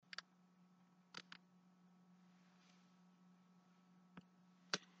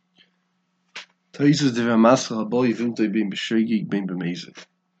Taisus de Ramasra boy vimte being beschregig being bemazed.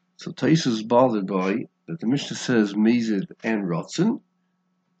 So Taisus is bothered by that the Mishnah says mazed and rotzen,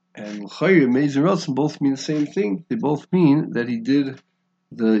 and l'chayre mazed and rotzen both mean the same thing. They both mean that he did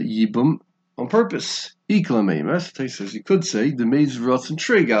the yibum on purpose. Equal meimas. Taisus says you could say the mazed rotzen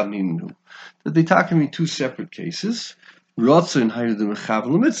tregav that they talk me two separate cases. Rotzen higher than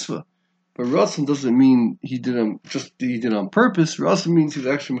mechavel mitzvah. But Ratzon doesn't mean he did on purpose. Ratzon means he was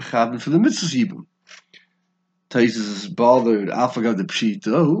actually mechaben for the mitzvahs yibum. Taisus is bothered afagav the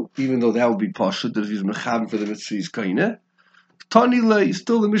pshita, even though that would be pashut that if he's mechaben for the mitzvah he's kaineh. Tanile,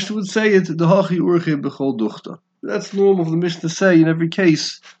 still the Mishnah would say it. The hachi urche bechol duchta. That's normal for the Mishnah to say in every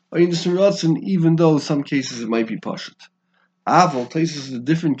case. Ayinus and Ratzon, even though some cases it might be pashut. Aval Taisus is a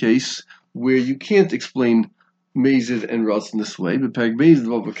different case where you can't explain Mazid and Rots in this way, but Perek Beis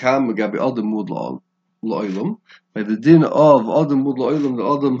Vavakam Magabi Adam Mud La'olam. By the din of Adam Mud La'olam, the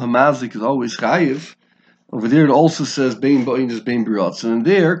Adam Hamazik is always chayiv. Over there it also says Bein Ba'in is Bein B'Rotzen, and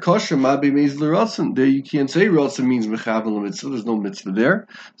there Kosher Mabi Mazid L'Rotzen. There you can't say Rotzen means Mechavel L'Mitzvah. There's no mitzvah there.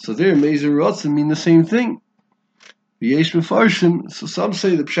 So there Mazid and Rotzen mean the same thing. V'yesh Mefarshim. So some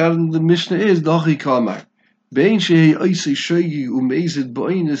say the pshat in the Mishnah is Dachi Kamar. Bein shei oisei shoigi umezid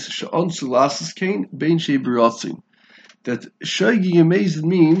ba'inus she'ansu lasses kain bein shei b'ratzin. That shoigi umezid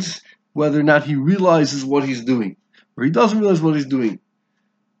means whether or not he realizes what he's doing, or he doesn't realize what he's doing.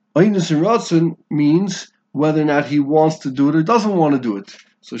 Ainus and ratzin means whether or not he wants to do it or doesn't want to do it.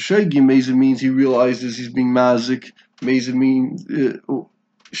 So shoigi umezid means he realizes he's being mazik. Mezid means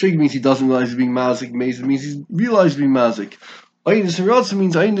shoigi means he doesn't realize he's being mazik. Mezid means he realizes being mazik. Einus and Ratzin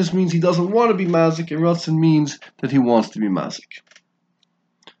means he doesn't want to be mazik, and Ratzin means that he wants to be mazik.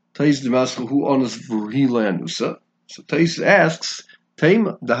 Tais Damasco who honors Vuhila Anusa. So Tais asks,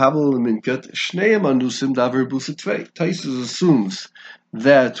 Taim the Havel Minkat, Shneim Anusim Daver Busatvei. Tais assumes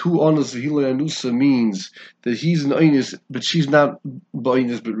that who honors Vuhila Anusa means that he's an Einus, but she's not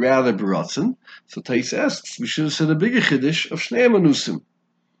Ba'inus, but rather Baratzin. So Tais asks, we should have said a bigger Chiddush of Shneim Anusim.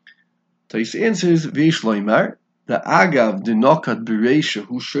 Tais answers, Veish Loimar. The agav the nokat b'reisha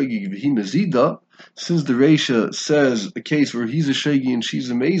who shegi v'himazida, since the reisha says a case where he's a shegi and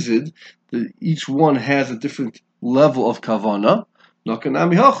she's a mazid, that each one has a different level of kavana.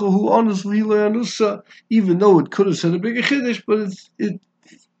 Nokanami hachu who honestly anusa, even though it could have said a bigger chiddush, but it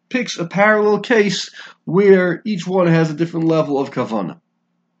picks a parallel case where each one has a different level of kavana.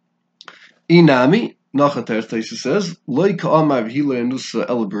 Inami. Nachater Taisa says, when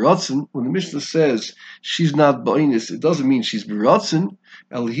the Mishnah says she's not ba'inus, it doesn't mean she's b'ratzin.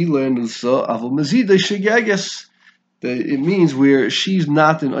 It means where she's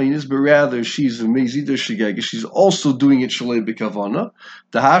not an ainus, but rather she's a mezida shegagas. She's also doing it shalei b'kavana.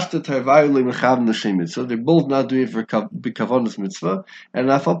 So they're both not doing it for b'kavanas mitzvah. And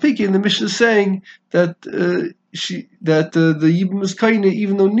Afal in the Mishnah is saying that the yibum is kaina,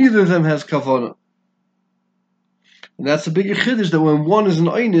 even though neither of them has kavana. And that's a bigger chiddush that when one is an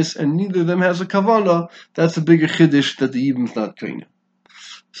einus and neither of them has a kavana, that's a bigger chiddush that the yibum is not kaina.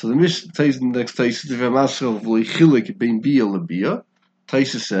 So the Mishnah says in the next Taisa, the Yevamos of leichilik bein bia lebia.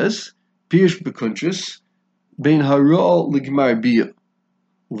 Taisa says, Pirush bekuntris bein hara legmar bia.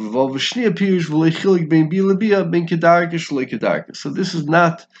 Uvav v'shnia pirush v'leichilik bein bia lebia bein kedarka shlei kedarka. So this is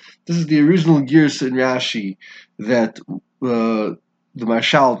the original girsa in Rashi that the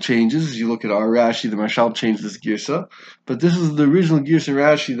Marshal changes. As you look at our Rashi, the Marshal changed this girsa. But this is the original girsa in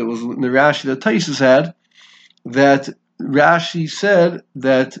Rashi that was in the Rashi that Taisus had, that Rashi said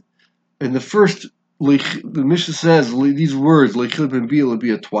that in the first, the Mishnah says these words, Lechilip and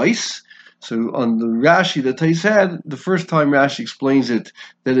Bia twice. So on the Rashi that Taisus had, the first time Rashi explains it,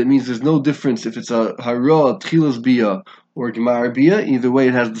 that it means there's no difference if it's a Hara, Tchilas Bia, or Gemar Bia. Either way,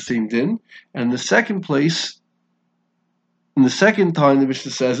 it has the same din. And the second place, in the second time the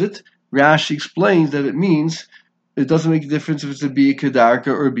Mishnah says it, Rashi explains that it means it doesn't make a difference if it's a Bia Kedarka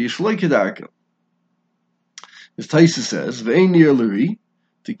or a Bia Shloi Kedarka. As Taisa says, V'ein nir l'ri,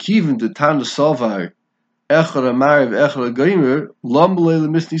 to kivin de tana salvar, echad amar v'echad agaymer, lam b'lei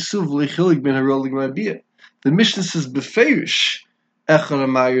l'misni suv v'leichilig ben harolig ma'biyah. The Mishnah says, B'feirish, echad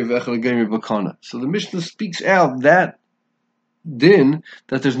amar v'echad agaymer b'kana. So the Mishnah speaks out that din,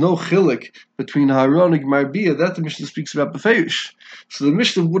 that there's no chilik between Aharon and Marbiyah, that the Mishnah speaks about Beferish. So the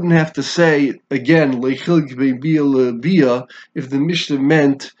Mishnah wouldn't have to say, again, Leichilik Biyah, if the Mishnah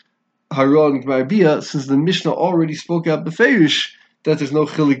meant Aharon and Marbiyah, since the Mishnah already spoke out Beferish, that there's no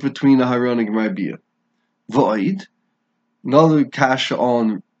chilik between Aharon and Marbiyah. Void, another kasha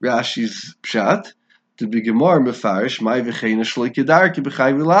on Rashi's pshat, to be Gemar Mefarish, Mai V'cheina Shloi Kedarki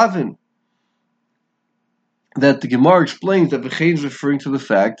B'chai V'lavin. That the Gemara explains that V'chein is referring to the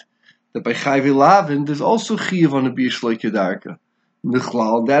fact that by Chayve Lavin, there's also Chiyav on a Bia Shloi Kedarka.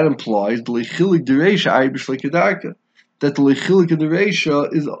 Michlal, that implies the Lechilik Dereisha Ayi B'Shloi Kedarka. That the Lechilik of the Reisha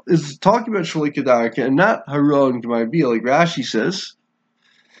is talking about Shloi Kedarka and not Aharon Gemar Bia, like Rashi says.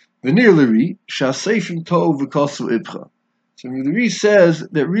 V'nir L'ri, Sha'seifim Tov V'kosu Ibcha. So the Ri says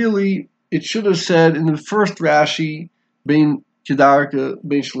that really it should have said in the first Rashi, Bein Kedarka,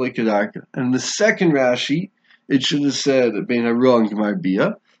 Bein Shloi Kedarka. And in the second Rashi, it should have said Bein Aharon Gemar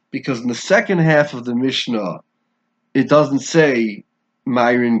Bia, because in the second half of the Mishnah, it doesn't say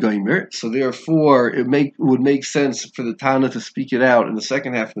Myrin Goimer, so therefore it would make sense for the Tana to speak it out in the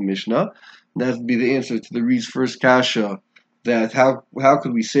second half of the Mishnah. And that would be the answer to the Reed's first kasha, that how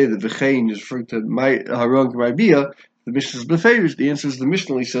could we say that V'chein is referring to Aharon Gemar Bia? The Mishnah is Beferish. The answer is the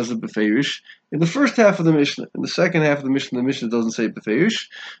Mishnah only says it Beferish in the first half of the Mishnah. In the second half of the Mishnah doesn't say Beferish.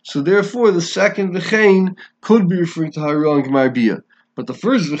 So therefore the second V'chein could be referring to Aharon Gemar Bia. But the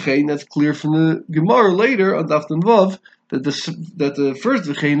first V'chein, that's clear from the Gemara later on Daf Vav, that the first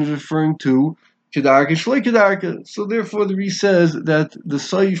V'chein is referring to Kedarka and Shloi Kedarka. So therefore the Ri says that the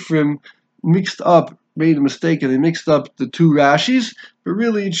Seifrim made a mistake, and they mixed up the two Rashis, but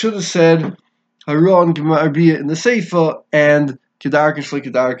really it should have said Aharon Gemar Bia in the Seifa and Kedarka and Shloi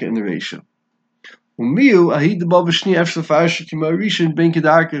Kedarka in the Reisha. Umiu ahid b'al b'shni efshel farsha k'mar rishon ben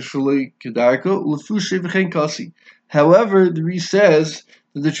Kedarka Shloi Kedarka u'lefushe v'chein kasi. However, the Ri says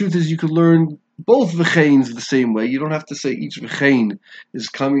that the truth is you could learn both v'cheins the same way. You don't have to say each v'chein is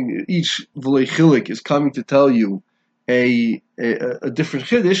coming, each v'lei chilik is coming to tell you a different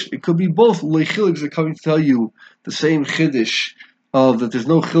chiddush. It could be both v'lei chiliks are coming to tell you the same chiddush of that there's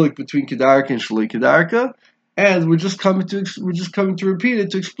no chilik between Kedarka and Shloi Kedarka, and we're just coming to repeat it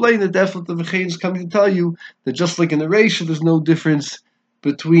to explain that that's what the v'chein is coming to tell you, that just like in the Reisha there's no difference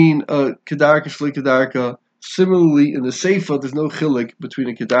between Kedarka and Shloi Kedarka. Similarly, in the Seifa, there's no chilik between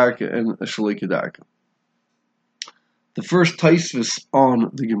a Kedarka and a Shloi Kedarka. The first Tosafos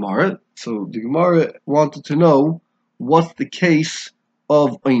on the Gemara. So the Gemara wanted to know what's the case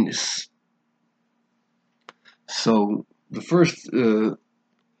of Einis. So the first, the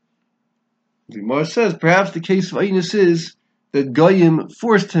Gemara says, perhaps the case of Einis is that Goyim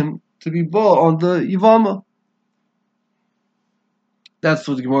forced him to be bought on the Yevamos. That's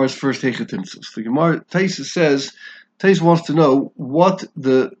what the Gemara's first hechatimtzos. The Gemara Tosafos says, Tosafos wants to know what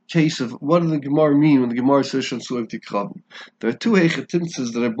the Gemara mean when the Gemara says Shansuev Tikravim. There are two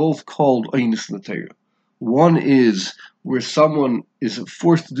hechatimtzos that are both called Einis in the Torah. One is where someone is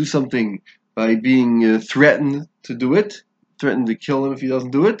forced to do something by being threatened to do it, threatened to kill him if he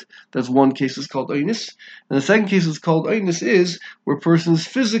doesn't do it. That's one case is called Einis. And the second case is called Einis is where a person is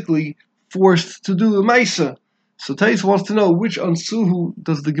physically forced to do a Maisa. So Tosafos wants to know which ansuhu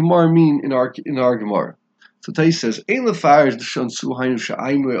does the Gemara mean in our Gemara. So Tosafos says, "Ein lefarish the ansuhu hainu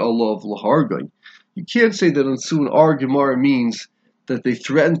she'aimrei alav lahargai." You can't say that ansuhu in our Gemara means that they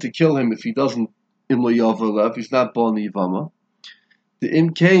threaten to kill him if he doesn't im lo yava, if he's not born the Yevama. The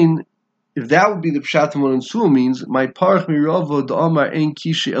imkain, if that would be the pshat what ansuhu means, my parach mirava the amar ein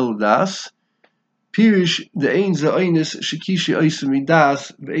kishi eladas. Pirish the ein zainis shekishi oisem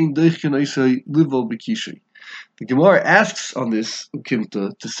midas ve'ein doichen oisei livel bekishi. The Gemara asks on this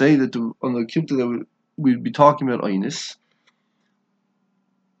Ukimta to say that on the Ukimta that we'd be talking about Einis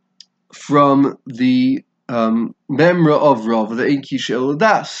from the Memra of Rav, the Ein Kish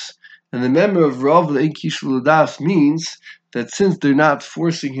Eladas. And the Memra of Rav, the Ein Kish Eladas means that since they're not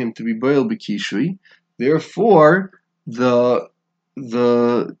forcing him to be Boil B'Kishui, therefore the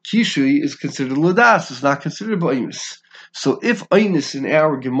Kishui is considered Ladas, it's not considered Einis. So if Einis in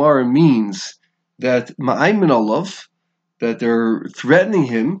our Gemara means that ma'aymin alav, that they're threatening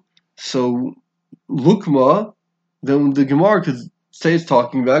him, so lukma, then the Gemara could say it's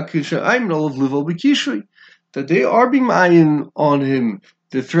talking about k'sha'aymin alav livel b'kishui, that they are being ma'ayin on him,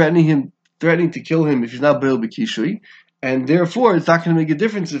 they're threatening to kill him if he's not b'il b'kishui, and therefore it's not going to make a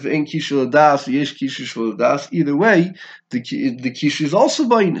difference if ein kishu ladas or yesh kishu ladas. Either way, the kishu is also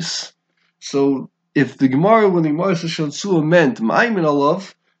b'ainis. So if when the Gemara says shansua meant ma'aymin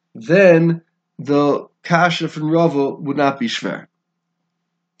alav, then the kasha from Rava would not be shver.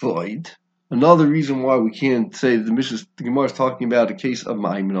 Void. Another reason why we can't say the Gemara is talking about a case of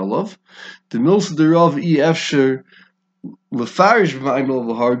ma'aymin alav. The milsa de Rav efsher lefarish ma'aymin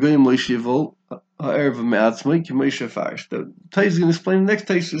alav hargoyim leishivel ha'erev me'atzmai k'meisha farish. The Tosafos is going to explain in the next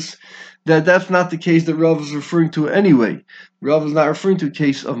Tosafos that that's not the case that Rav is referring to anyway. Rav is not referring to a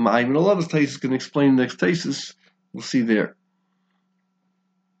case of ma'aymin alav. As Tosafos is going to explain in the next Tosafos. We'll see there.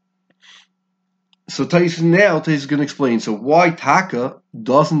 So Tosafos is going to explain. So why Taka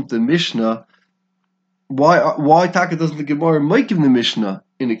doesn't the Mishnah? Why Taka doesn't the Gemara make him the Mishnah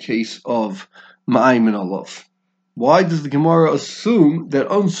in a case of Ma'ayim and Olav. Why does the Gemara assume that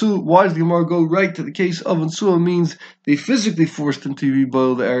Unsu? Why does the Gemara go right to the case of Unsua? Means they physically forced him to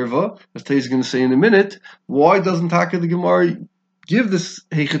reboil the erva, as Tay is going to say in a minute. Why doesn't Taka the Gemara give this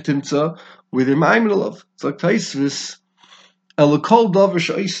hechatimtza with their Ma'ayim and Olav? It's like Taisvis. Elakol davar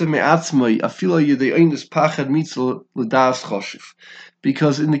she'isa me'atzmai afila yedei einis pachad mitzvah l'das choshev.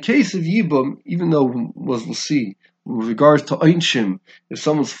 Because in the case of Yibam, even though, as we'll see, with regards to Einshim, if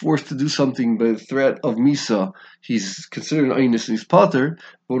someone's forced to do something by the threat of Misa, he's considered an Einis and he's Pater.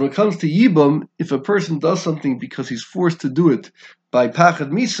 But when it comes to Yibam, if a person does something because he's forced to do it by Pachad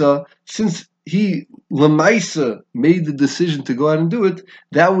Misa, since he Lamaisa made the decision to go out and do it,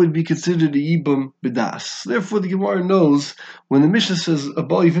 that would be considered a Yibam B'das. Therefore, the Gemara knows when the Mishnah says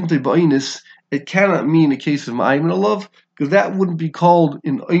Abal Yivinte Ba'Einis, it cannot mean a case of Ma'ayim and Olav, because that wouldn't be called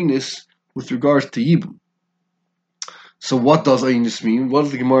in Einis with regards to Yibam. So what does Einis mean? What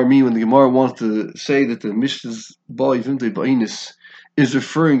does the Gemara mean when the Gemara wants to say that the Mishnah's Bal Yivinte Ba'Einis is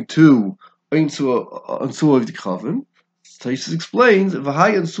referring to Einsu of the Chavim? Taisus explains,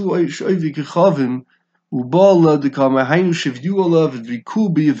 V'hai Einsu of the Chavim Ubala Dekama Hainu Shivyu Olav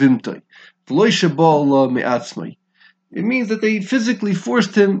V'Rikubi Yivimtai V'loi Shabala Me'atzmai. It means that they physically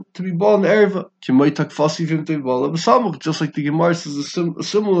forced him to be born in the erva. Just like the Gemara says a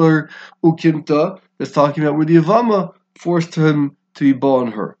similar ukimta that's talking about where the Yevamos forced him to be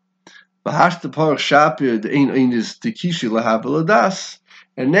born her. And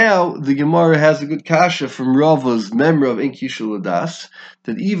now the Gemara has a good kasha from Rava's memra of Ein Kishu Ladas,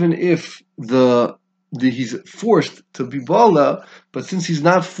 that even if he's forced to be bala, but since he's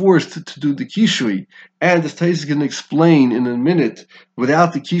not forced to do the kishui, and as Tais is going to explain in a minute,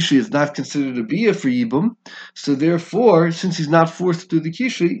 without the kishui it's not considered a bia for yibum. So therefore, since he's not forced to do the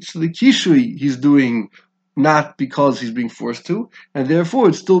kishui, so the kishui he's doing not because he's being forced to, and therefore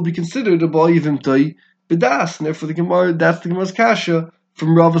it'd still be considered a bal yivim tai bedas. And therefore the Gemara, that's the Gemara's kasha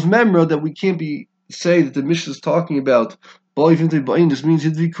from Rava's memra, that we can't say that the Mishnah is talking about this means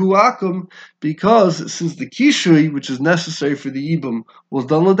Hidviku because since the Kishui, which is necessary for the Yibam, was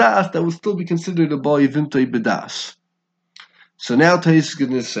done Ladas, that would still be considered a Bal Yivimtei Bedas. So now Tais is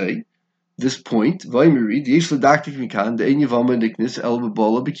going to say this point, Vaimiri, the Yesh Ladaktik Mikan, the Ein Yevama Niknis, El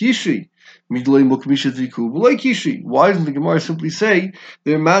Bala Bekishui. Midloi Mukmisha Dviku, Beloi Kishui. Why doesn't the Gemara simply say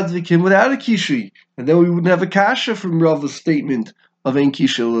they're Madvikim without a Kishui? And then we wouldn't have a kasha from Rava's statement of Ein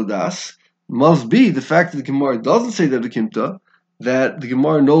Kishui Ladas. Must be the fact that the Gemara doesn't say that the Kimta, that the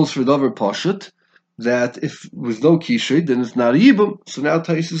Gemara knows for Davar Pashut, that if with no Kishui, then it's not a Yibam. So now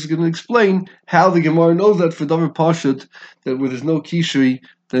Tais is going to explain how the Gemara knows that for Davar Pashut, that where there's no Kishui,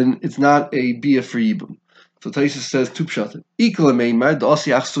 then it's not a Bia for Yibam. So Tais says, two pshat. Ikla Meimar, the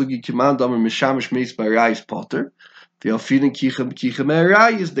Asiach Sugi Kiman Damar Mishamish Meis Barayis Potter, the Alfinin Kichem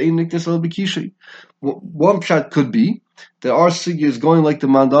Erayis, the Einiknes Al Bekishui. One pshat could be that our sugya is going like the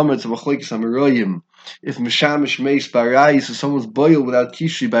mandamar to machlekes hamarayim. If mishamish meis barayis, if someone's boil without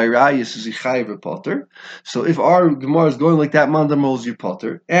kishi barayis, is a chayiv potter. So if our gemara is going like that mandamar is your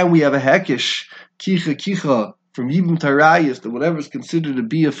potter, and we have a hekish kicha from yibum tarayis, that whatever is considered a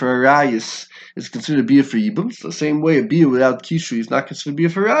bia for arayis is considered a bia for yibum. So the same way a bia without kishi is not considered a bia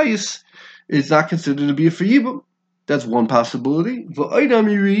for arayis, it's not considered a bia for yibum. That's one possibility. The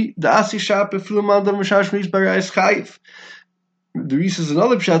Reese is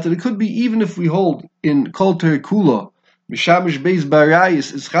another pshat that it could be even if we hold in Kol Terikula, Mishamish Beis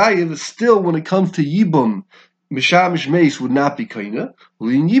Barayis is Chayiv, still when it comes to Yibum, Mishamish Meis would not be Kaina.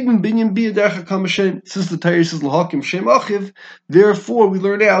 Since the Torah says L'Hakim Shem Achiv, therefore we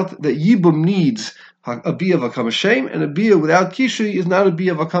learn out that Yibum needs a Bia of Hakam Hashem, and a Bia without Kishui is not a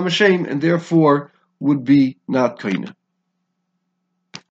Bia of Hakam Hashem, and therefore would be not kaina.